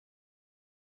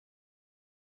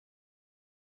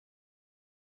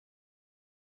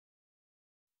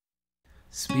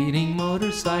Speeding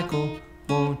motorcycle,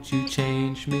 won't you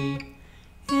change me?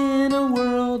 In a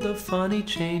world of funny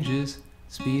changes,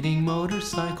 speeding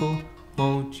motorcycle,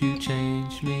 won't you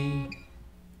change me?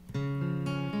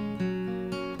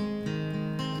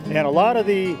 And a lot of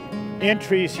the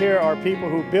entries here are people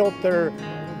who built their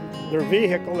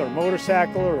vehicle or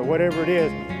motorcycle or whatever it is.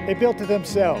 They built it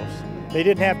themselves. They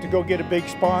didn't have to go get a big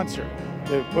sponsor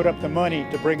to put up the money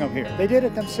to bring them here. They did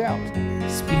it themselves.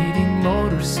 Speeding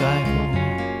motorcycle.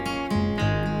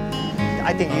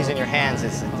 I think using your hands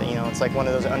is, you know, it's like one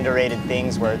of those underrated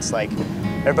things where it's like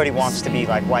everybody wants to be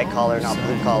like white collar, not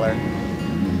blue collar.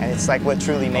 And it's like what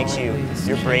truly makes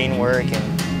your brain work and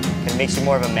it makes you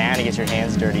more of a man to get your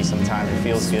hands dirty sometimes. It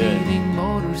feels good.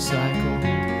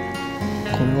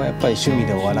 これはやっぱり趣味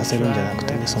で終わらせるんじゃなく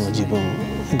てね、その自分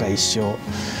が一生、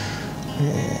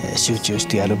集中し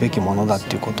てやるべきものだっ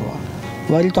ていうことは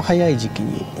割と早い時期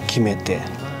に決めて。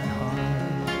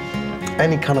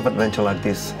Any kind of adventure like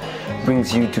this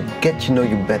brings you to get to know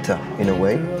you better in a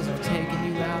way.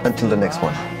 Until the next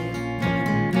one.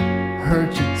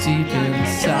 Everyone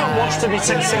wants to be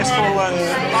successful and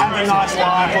have a nice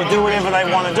life or do whatever they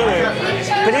want to do.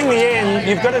 But in the end,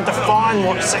 you've got to define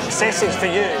what success is for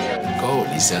you. Goal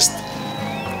is just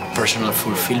personal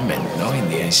fulfillment, no? In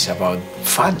the end, it's about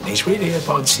fun. It's really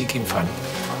about seeking fun.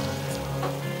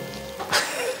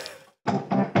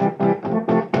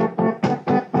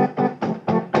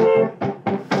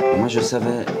 Moi, je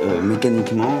savais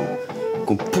mécaniquement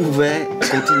qu'on pouvait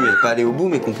continuer, pas aller au bout,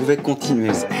 mais qu'on pouvait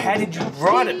continuer. How did you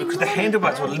ride it? Because the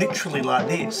handlebars were literally like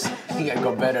this. I think I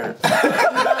got better.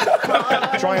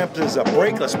 Triumph is a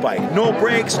brakeless bike. No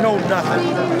brakes, no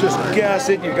nothing. Just gas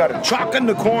it. You got a chock in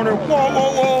the corner. Whoa,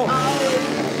 whoa, whoa.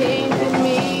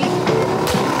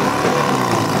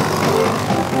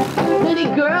 Many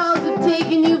girls have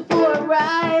taken you for a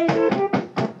ride.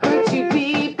 Hurt you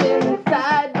deep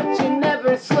inside, but you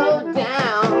never slow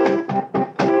down.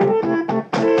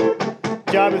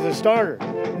 Job as a starter.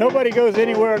 Nobody goes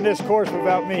anywhere on this course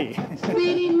without me.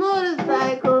 Speeding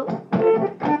motorcycle,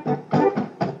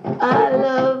 I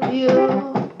love you.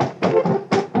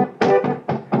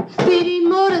 Speeding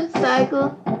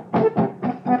motorcycle,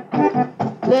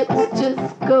 let's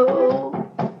just go.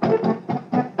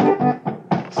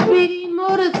 Speeding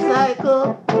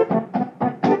motorcycle,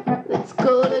 let's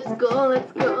go, let's go,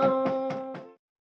 let's go.